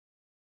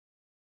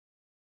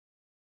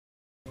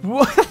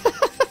What?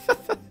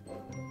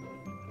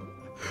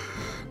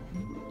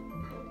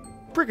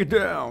 Break it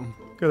down.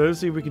 Okay, let's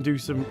see if we can do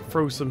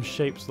throw some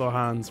shapes with our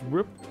hands.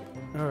 Whoop.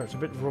 Oh, it's a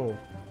bit raw.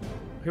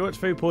 Hey, what's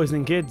food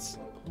poisoning, kids?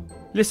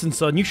 Listen,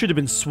 son, you should have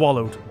been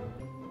swallowed.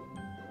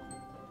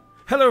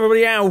 Hello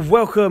everybody and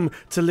welcome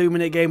to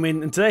Luminate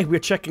Gaming, and today we're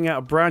checking out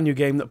a brand new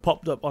game that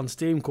popped up on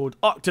Steam called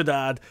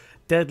Octodad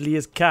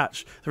Dadliest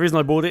Catch. The reason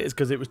I bought it is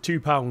because it was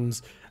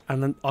 £2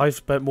 and then I've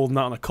spent more than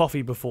that on a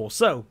coffee before.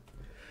 So,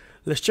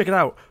 let's check it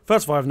out.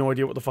 First of all, I have no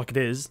idea what the fuck it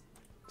is.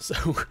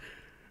 So,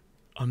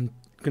 I'm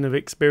going to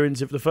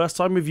experience it for the first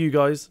time with you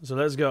guys. So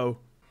let's go.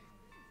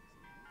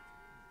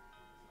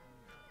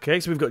 Okay,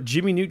 so we've got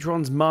Jimmy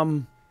Neutron's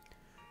mum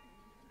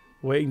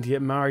waiting to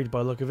get married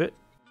by the look of it.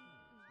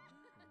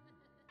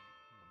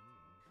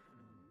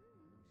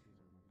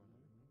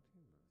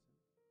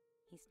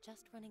 He's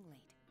just running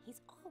late. He's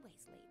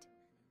always late.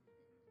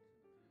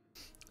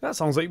 That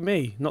sounds like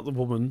me, not the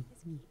woman.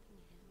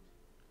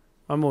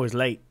 I'm always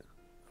late.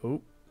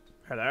 Oh,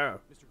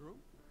 hello. Mr. Groom,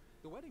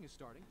 the wedding is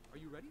starting. Are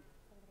you ready?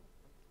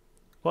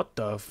 What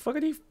the fuck are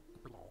you?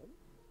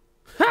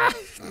 You're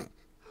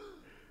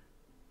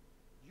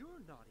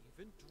not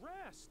even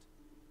dressed.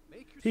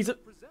 Make He's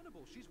yourself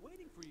presentable. She's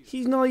waiting for you.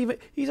 He's not even.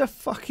 He's a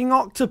fucking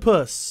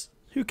octopus.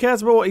 Who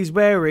cares about what he's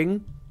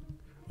wearing?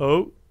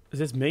 Oh, is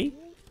this me?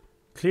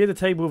 Clear the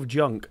table of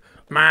junk.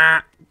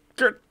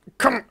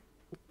 Come.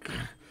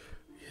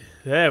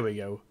 There we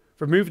go.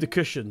 Remove the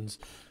cushions.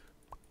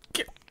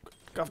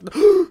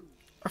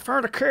 I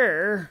found a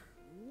car.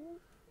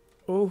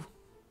 Oh.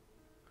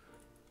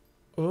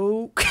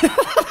 Oh.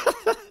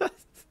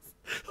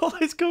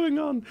 What is going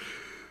on?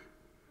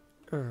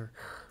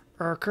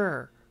 Our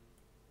car.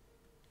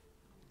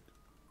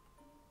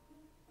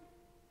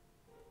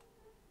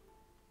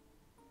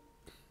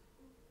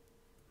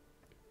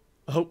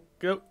 Oh,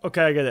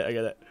 okay, I get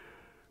it.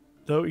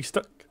 No, he's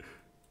stuck.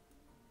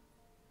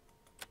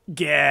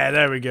 Yeah,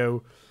 there we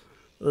go.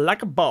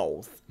 Like a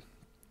ball.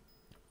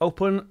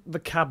 Open the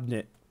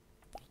cabinet.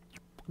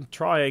 I'm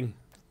trying.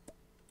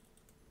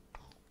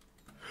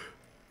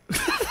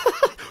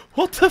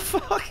 What the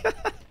fuck?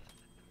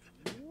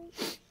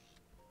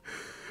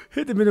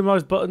 Hit the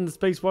minimize button, the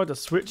spacebar to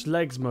switch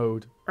legs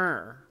mode.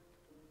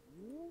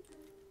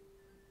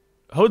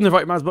 Holding the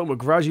right mouse button will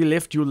gradually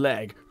lift your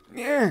leg.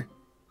 Yeah.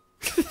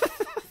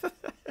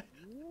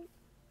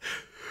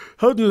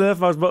 Holding the left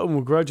mouse button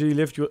will gradually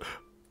lift your...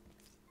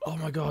 Oh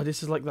my god,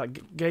 this is like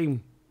that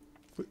game.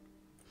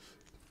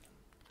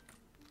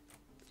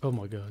 Oh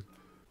my god.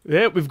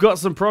 Yeah, we've got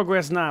some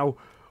progress now.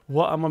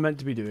 What am I meant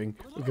to be doing?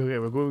 Okay,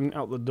 we're going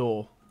out the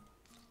door.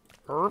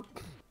 I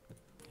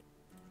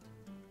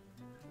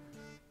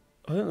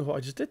don't know what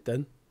I just did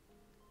then.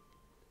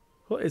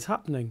 What is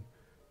happening?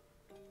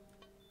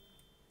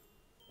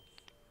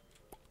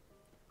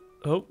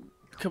 Oh,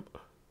 come...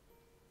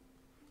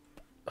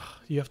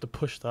 You have to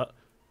push that.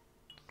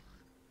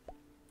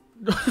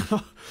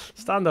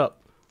 Stand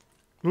up.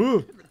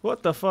 Ooh,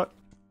 what the fuck?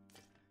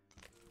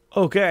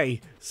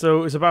 Okay,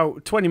 so it's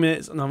about 20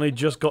 minutes and I've only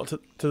just got to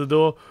the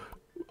door.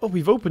 Oh,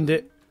 we've opened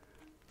it.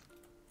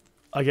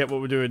 I get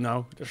what we're doing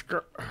now. Just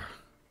go.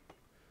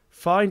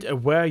 Find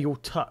and wear your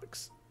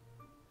tux.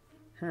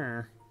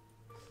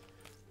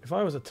 If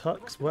I was a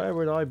tux, where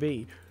would I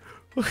be?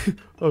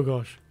 Oh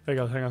gosh. Hang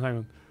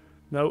on.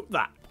 No,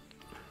 that.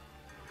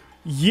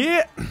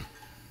 Yeah!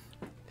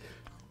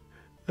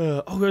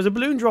 Oh, there's a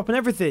balloon drop and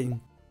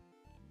everything.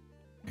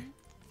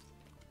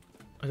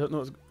 I don't know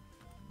what's...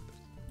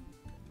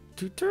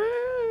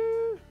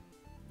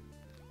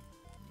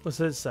 What's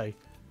it say?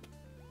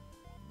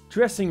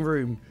 Dressing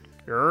room.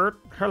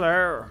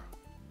 Hello.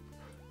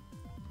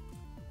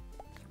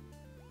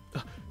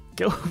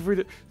 Get over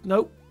it.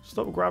 Nope.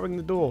 Stop grabbing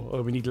the door.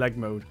 Oh, we need leg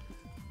mode.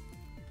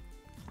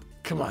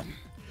 Come on.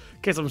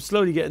 Guess I'm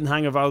slowly getting the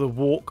hang of how to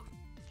walk.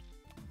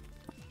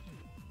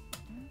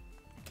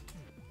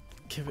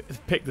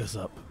 Pick this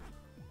up.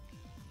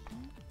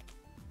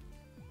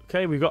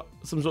 Okay, we've got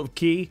some sort of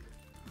key.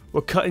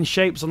 We're cutting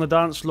shapes on the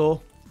dance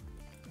floor.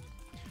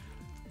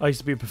 I used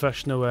to be a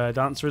professional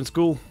dancer in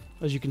school,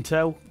 as you can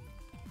tell.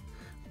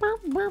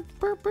 What?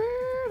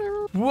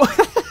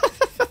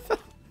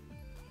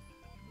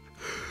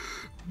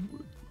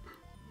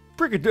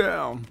 Break it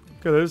down.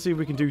 Okay, let's see if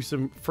we can do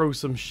throw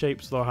some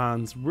shapes with our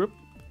hands. Whoop.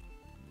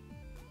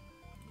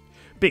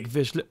 Big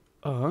fish.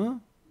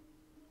 Can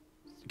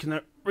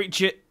I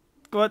reach it?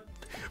 Go on.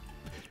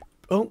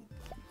 Oh.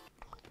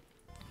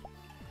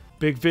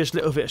 Big fish,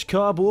 little fish,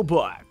 cardboard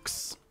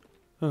box.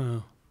 Oh.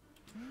 Okay,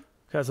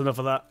 that's enough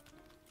of that.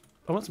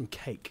 I want some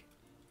cake.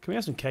 Can we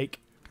have some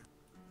cake?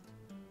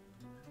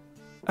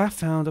 I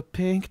found a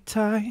pink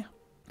tie.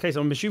 Okay,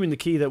 so I'm assuming the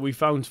key that we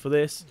found for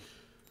this.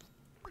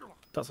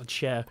 That's a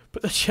chair.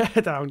 Put the chair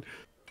down.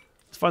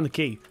 Let's find the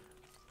key.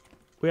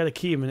 We had a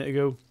key a minute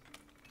ago.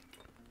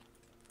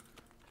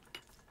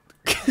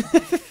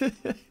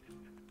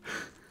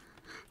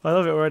 I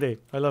love it already.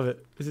 I love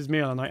it. This is me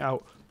on a night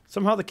out.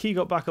 Somehow the key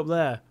got back up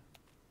there.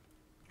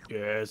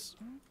 Yes.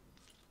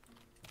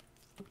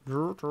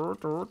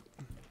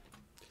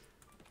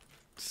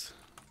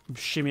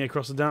 Shimmy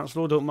across the dance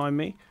floor, don't mind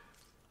me.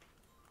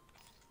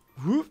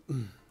 Whoop.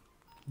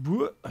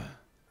 Whoop.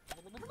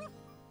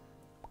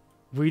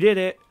 We did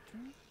it.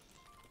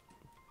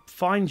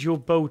 Find your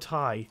bow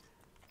tie.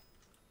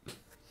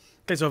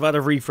 Okay, so I've had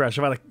a refresh.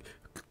 I've had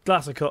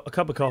a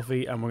cup of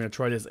coffee, and we're going to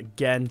try this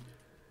again.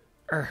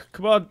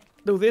 Come on,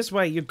 no, this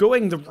way. You're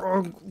going the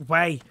wrong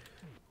way.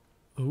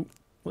 Oh,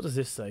 what does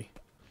this say?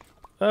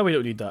 Oh, we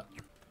don't need that.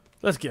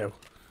 Let's go.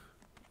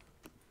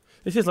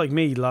 This is like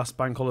me last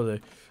bank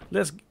holiday.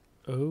 Let's...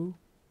 Oh.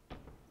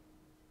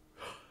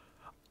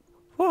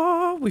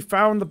 Whoa, we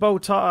found the bow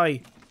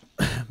tie.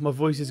 My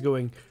voice is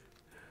going.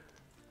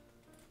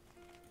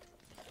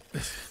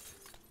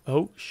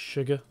 Oh,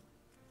 sugar.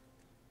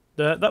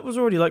 That was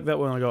already like that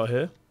when I got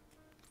here.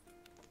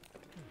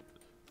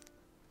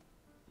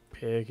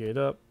 Pick it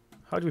up.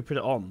 How do we put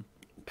it on?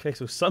 Okay,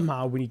 so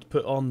somehow we need to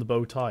put on the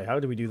bow tie. How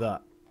do we do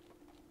that?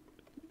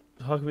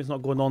 How come it's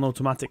not going on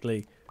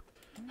automatically?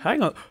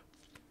 Hang on.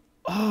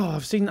 Oh,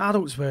 I've seen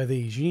adults wear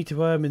these. You need to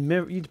wear them in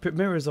mirror. You need to put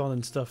mirrors on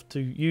and stuff to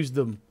use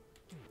them.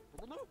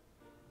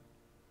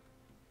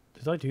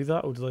 Did I do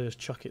that, or did I just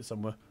chuck it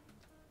somewhere?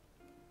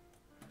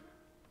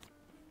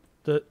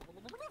 I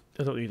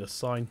don't need a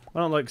sign. I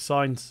don't like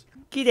signs.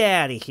 Get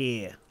out of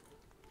here.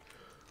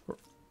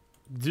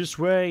 This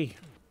way.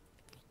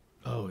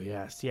 Oh,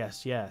 yes,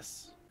 yes,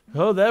 yes.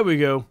 Oh, there we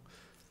go.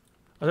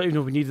 I don't even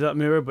know if we needed that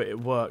mirror, but it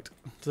worked.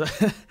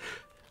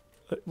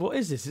 What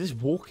is this? Is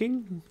this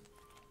walking?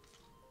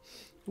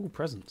 Ooh,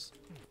 presents.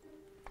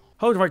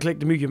 Hold right click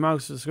to move your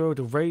mouse to scroll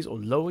to raise or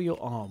lower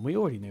your arm. We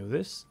already knew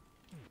this.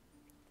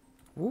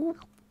 Ooh.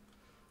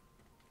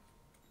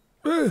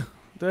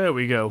 There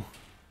we go.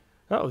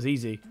 That was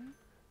easy.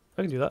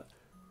 I can do that.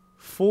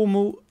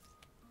 Formal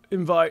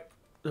invite.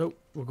 Oh,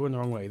 we're going the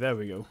wrong way. There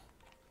we go.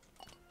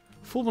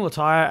 Formal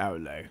attire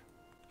outlay.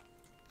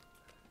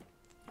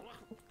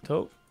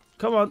 So,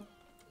 come on.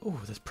 Oh,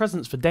 there's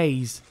presents for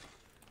days.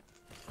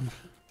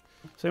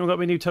 Has anyone got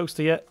me a new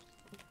toaster yet?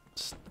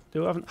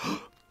 Still haven't.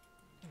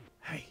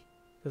 Hey,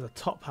 there's a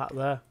top hat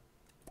there.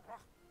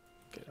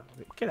 Get out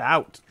of it. Get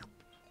out.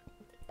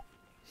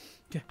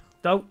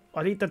 No,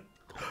 I need the...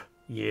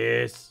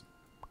 Yes.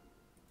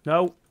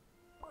 No.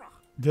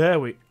 There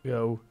we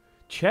go.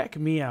 Check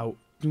me out.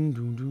 Doom,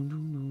 doom, doom,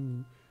 doom,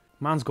 doom.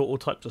 Man's got all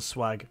types of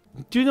swag.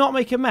 Do not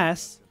make a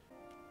mess.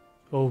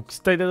 Oh,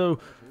 stay there.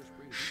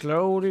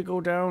 Slowly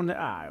go down the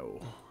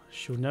aisle.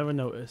 She'll never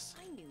notice.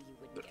 I knew you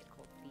wouldn't get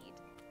cold feet.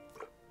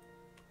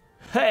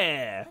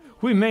 Hey,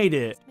 we made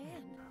it. Man,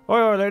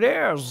 Oh, there it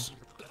is.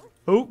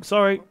 Oh,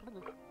 sorry.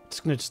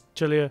 Just gonna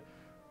chill here.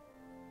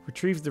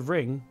 Retrieve the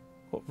ring.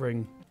 What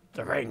ring?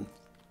 The ring.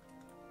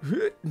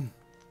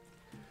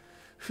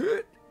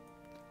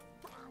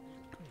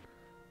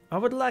 I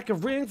would like a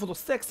ring for the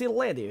sexy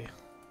lady.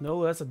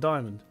 No, that's a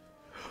diamond.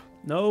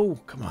 No,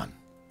 come on.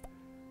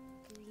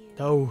 do you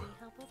No.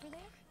 help over there?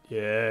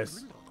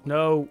 Yes.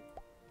 No.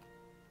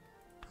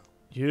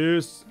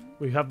 Yes.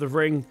 We have the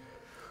ring.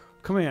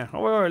 Come here.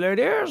 Oh,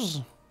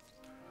 ladies.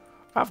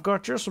 I've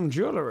got you some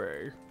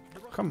jewellery.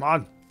 Come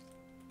on.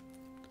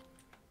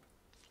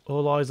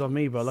 All eyes on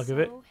me by the look of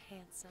it. So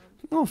handsome.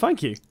 Oh,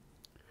 thank you.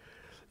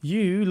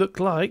 You look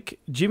like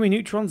Jimmy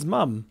Neutron's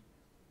mum.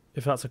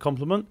 If that's a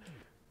compliment.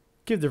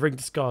 Give the ring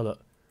to Scarlet.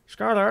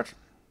 Scarlet,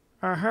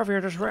 I have here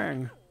this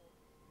ring.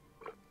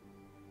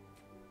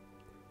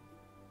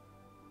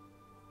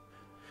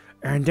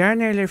 And then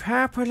they live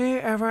happily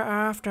ever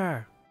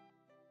after.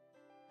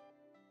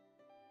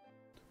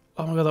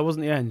 Oh my god, that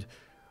wasn't the end.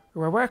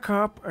 We wake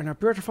up in a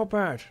beautiful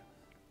bed.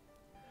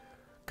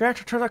 Get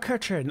to the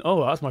kitchen.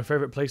 Oh, that's my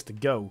favourite place to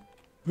go.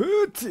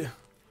 Ooh.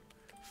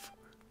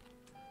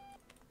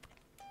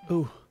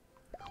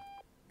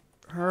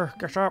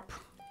 Get up.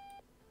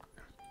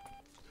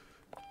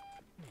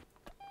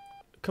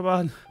 Come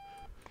on.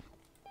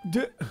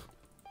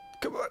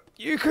 Come on.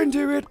 You can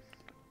do it.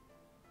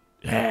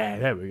 Yeah,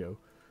 there we go.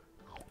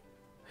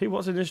 Hey,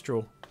 what's in this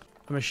drawer?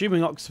 I'm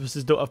assuming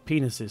octopuses don't have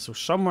penises, so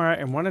somewhere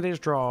in one of these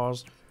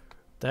drawers,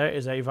 there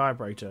is a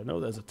vibrator. No,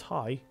 there's a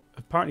tie.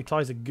 Apparently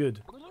ties are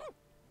good.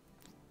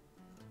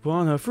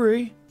 Wanna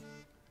free?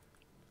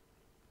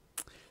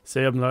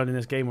 See, I'm learning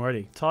this game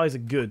already. Ties are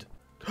good.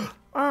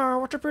 Oh,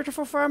 what a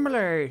beautiful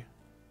family.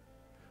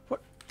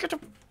 What? Get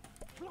up.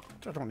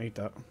 I don't need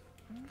that.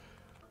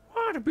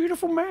 What a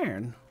beautiful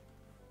man.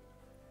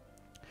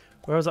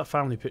 Where was that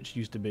family picture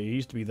used to be? It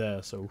used to be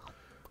there, so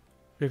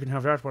you can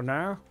have that one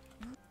now.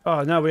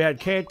 Oh, now we had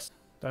kids.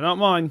 They're not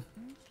mine.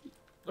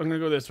 I'm gonna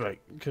go this way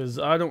because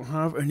I don't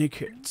have any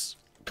kids.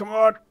 Come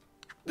on.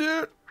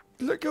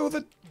 Let go of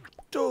the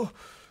door.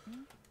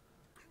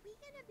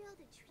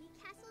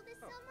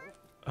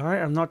 I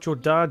am not your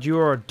dad. You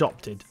are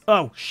adopted.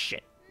 Oh,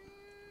 shit.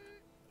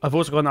 I've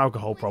also got an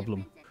alcohol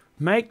problem.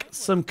 Make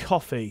some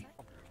coffee.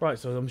 Right,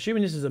 so I'm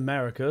assuming this is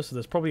America, so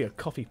there's probably a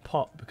coffee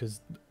pot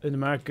because in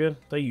America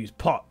they use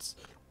pots.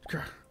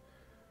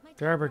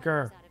 There we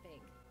go.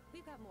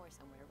 We've got more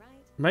somewhere, right?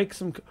 Make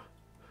some...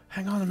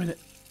 Hang on a minute.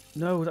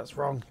 No, that's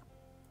wrong.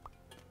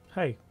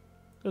 Hey.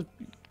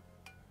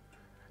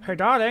 Hey,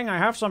 darling, I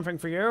have something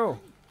for you.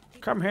 Do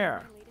Come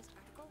here. The latest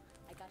article,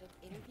 I got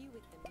an interview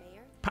with the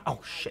mayor. Oh,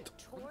 shit.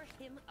 Tore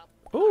him up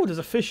Oh, there's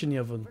a fish in the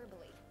oven.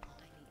 verbally.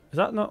 Is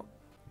that not...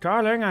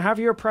 Darling, I have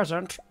your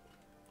present.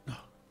 Oh,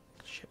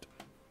 shit.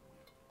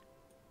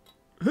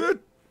 Oh,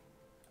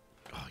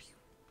 you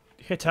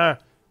hit her.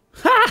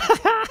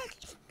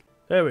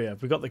 There we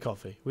have. We got the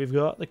coffee. We've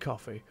got the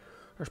coffee.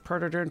 Let's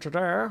put it into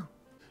there.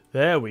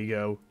 There we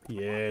go.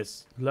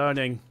 Yes.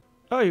 Learning.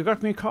 Oh, you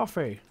got me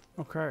coffee.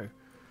 Okay.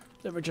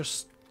 Let me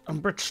just... I'm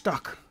a bit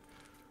stuck.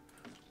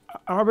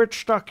 I'm a bit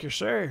stuck, you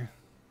see.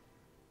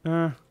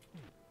 Let's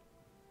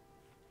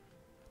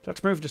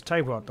move this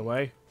table out the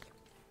way.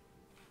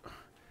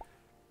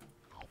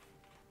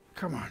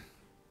 Come on.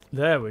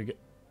 There we go.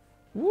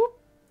 Whoop.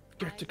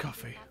 Get the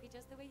coffee. Coffee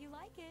just the way you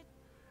like it.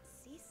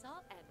 Sea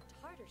salt and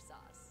tartar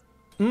sauce.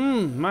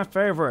 Mmm, my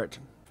favourite.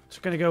 It's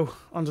gonna go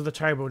under the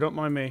table, don't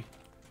mind me.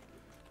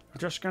 I'm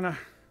just gonna...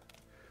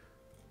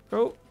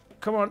 Oh,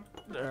 come on.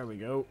 There we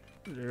go.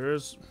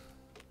 There's...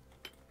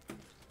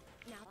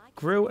 Now I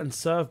Grill and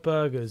serve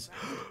burgers.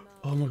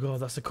 Oh my god,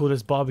 that's the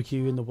coolest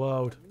barbecue in the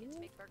world. get to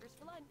make burgers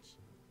for lunch.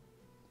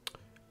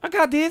 I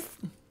got this!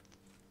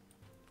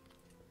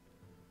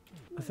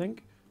 I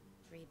think.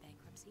 3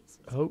 bankruptcies since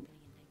Oh. opening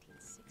in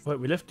 1960. Wait,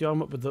 we lift the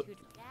arm up with the... Dad,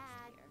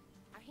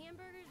 are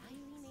hamburgers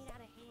really made out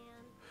of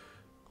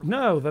ham?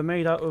 No, they're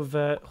made out of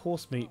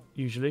horse meat,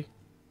 usually.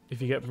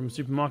 If you get them from a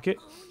supermarket.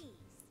 Ponies.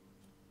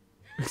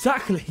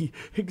 Exactly!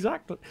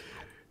 Exactly!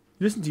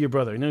 Listen to your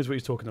brother, he knows what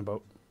he's talking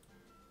about.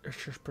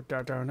 Let's just put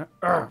that down there.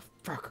 Oh,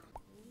 fuck.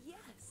 Yes,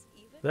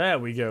 even There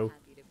we go.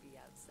 happy to be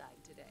outside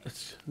today.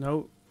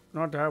 No,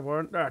 not that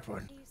one, that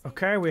one.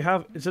 Okay, we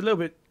have... It's a little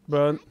bit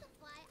burnt.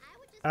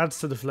 Adds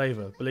to the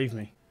flavour, believe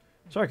me.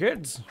 Sorry,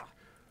 kids.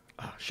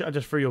 Oh, shit, I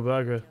just threw your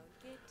burger Don't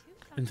get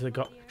too into the...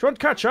 comfortable Do you want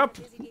ketchup?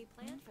 here. Busy day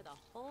planned for the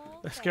whole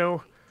Let's family.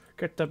 go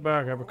get the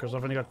burger because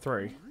I've only got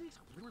 3.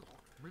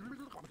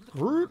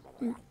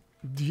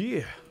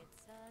 Yeah.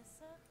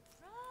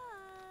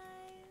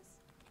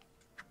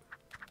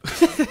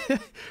 It's a surprise.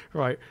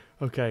 Right,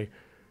 okay.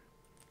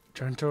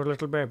 Gentle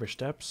little baby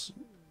steps.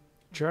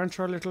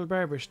 Gentle little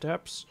baby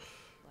steps.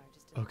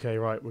 Largest Okay,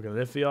 right, we're going to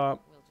lift the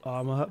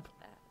arm up.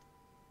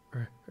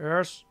 that.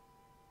 Yes.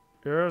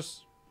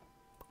 Yes.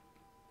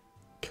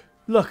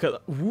 Look at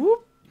that.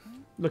 Whoop.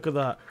 Look at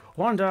that.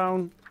 One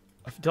down.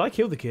 Did I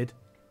kill the kid?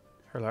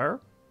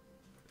 Hello?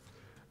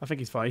 I think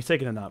he's fine. He's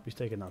taking a nap. He's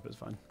taking a nap. It's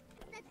fine.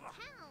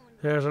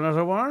 Here's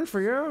another one for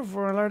you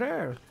for a lady.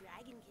 Dragon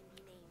can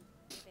be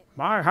named.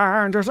 My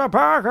hand is a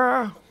burger.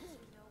 Nowhere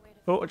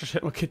to Oh, I just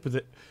hit my kid with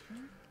it.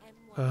 and one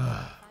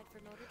qualified for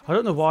Notre I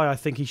don't know why I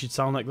think he should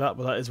sound like that,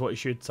 but that is what he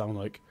should sound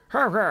like.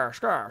 Oh,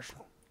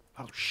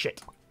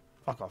 shit.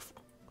 Fuck off.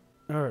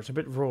 Oh, it's a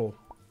bit raw.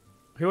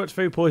 Who wants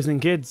food poisoning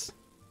kids?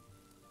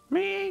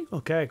 Me?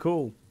 Okay,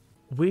 cool.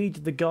 Weed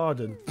the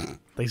garden.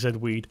 They said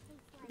weed.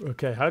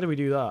 Okay, how do we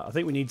do that? I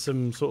think we need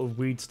some sort of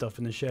weed stuff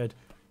in the shed.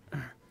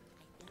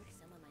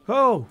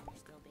 Oh!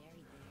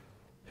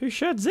 Who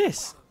sheds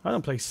this? I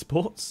don't play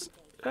sports.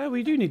 Oh,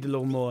 we do need the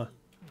lawnmower.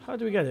 How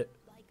do we get it?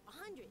 Like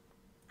 100.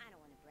 I don't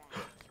want to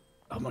brag.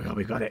 Oh my god,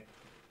 we got it.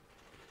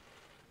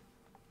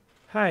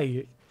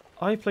 Hey,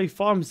 I play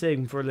farm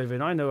sim for a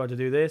living. I know how to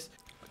do this.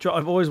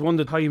 I've always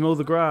wondered how you mow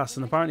the grass,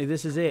 and apparently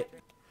this is it.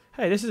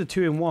 Hey, this is a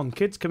 2-in-1.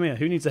 Kids, come here.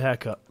 Who needs a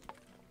haircut?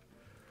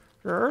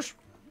 Yes.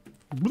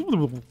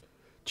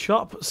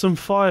 Chop some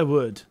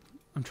firewood.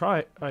 And try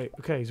it. Right,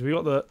 okay, so we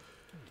got the...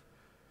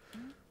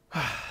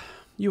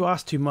 You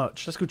asked too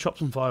much. Let's go chop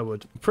some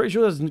firewood. I'm pretty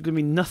sure there's going to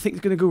be nothing's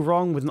going to go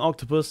wrong with an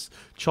octopus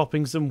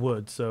chopping some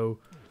wood, so...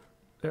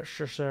 Let's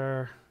just,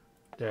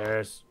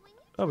 there's...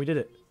 Oh, we did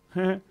it.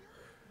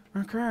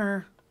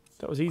 Okay.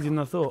 That was easier than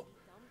I thought.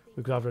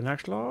 We grab the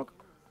next log.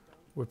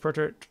 We put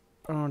it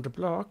on the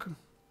block.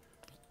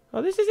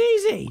 Oh, this is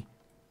easy!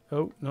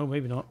 Oh, no,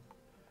 maybe not.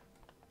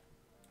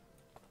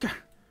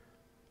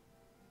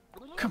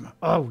 Come on.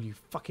 Oh, you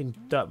fucking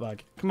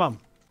dirtbag. Come on.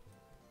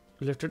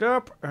 Lift it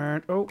up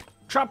and... Oh,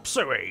 chop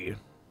suey!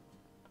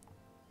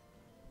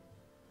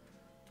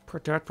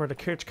 Put that where the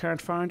kids can't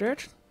find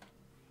it.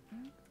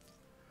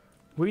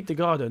 Weed the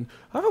garden.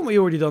 Haven't we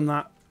already done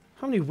that?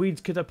 How many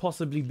weeds could there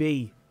possibly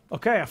be?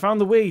 Okay, I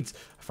found the weeds.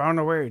 I found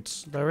the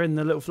weeds. They're in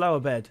the little flower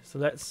bed. So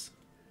let's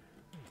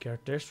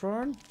get this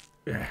one.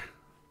 Yeah.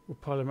 We'll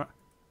pile them up.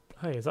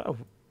 Hey, is that a...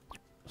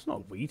 That's not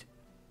a weed.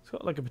 It's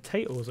got like a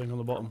potato or something on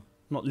the bottom.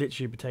 Not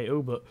literally a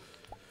potato, but...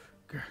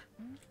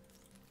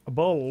 A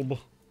bulb.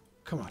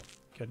 Come on.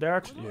 Get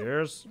that.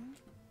 Yes.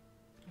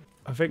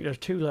 I think there's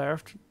 2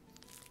 left.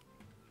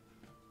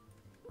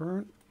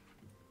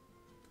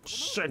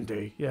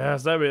 Cindy.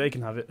 Yes, that way they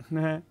can have it.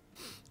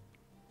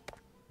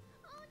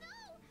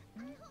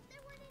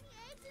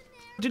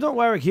 Do not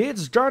worry,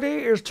 kids. Daddy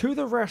is to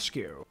the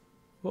rescue.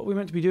 What are we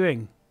meant to be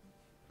doing?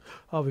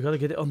 Oh, we gotta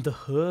get it on the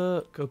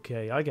hook.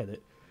 Okay, I get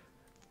it.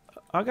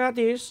 I got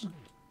this.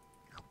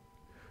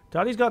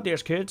 Daddy's got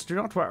this, kids. Do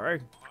not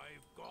worry.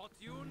 I've got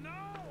you now.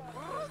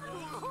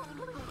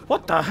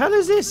 What the hell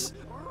is this?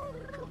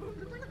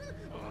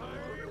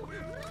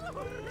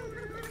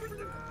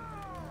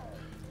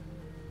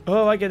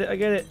 Oh, I get it. I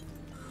get it.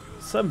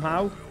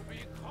 somehow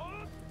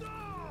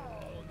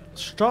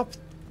stop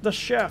the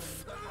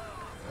chef.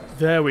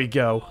 There we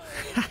go.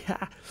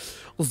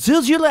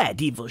 There's your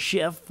lad, evil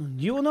chef.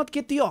 You will not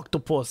get the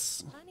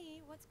octopus.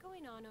 Honey, what's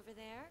going on over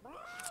there?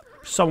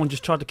 Someone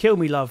just tried to kill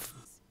me, love.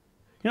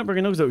 You're not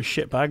bringing those little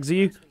shitbags, are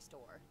you? Grocery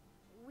store.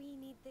 We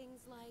need things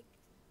like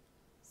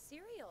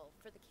cereal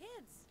for the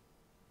kids.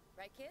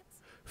 Right,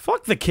 kids?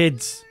 Fuck the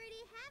kids. Already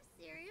have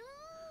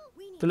cereal.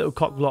 We need The little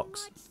cock so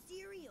blocks. much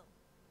cereal.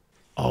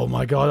 Oh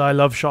my god, I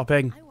love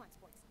shopping. I want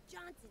Sports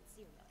Johnson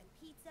cereal and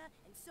pizza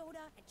and soda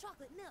and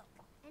chocolate milk.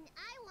 And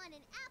I want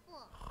an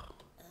apple.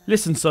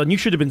 Listen, son, you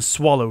should have been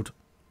swallowed.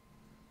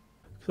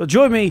 So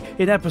join me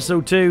in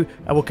episode 2,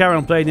 and we'll carry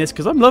on playing this,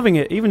 because I'm loving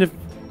it, even if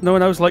no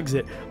one else likes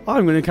it.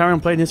 I'm going to carry on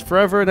playing this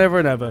forever and ever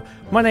and ever.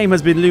 My name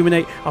has been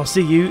Illuminate. I'll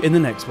see you in the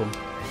next one.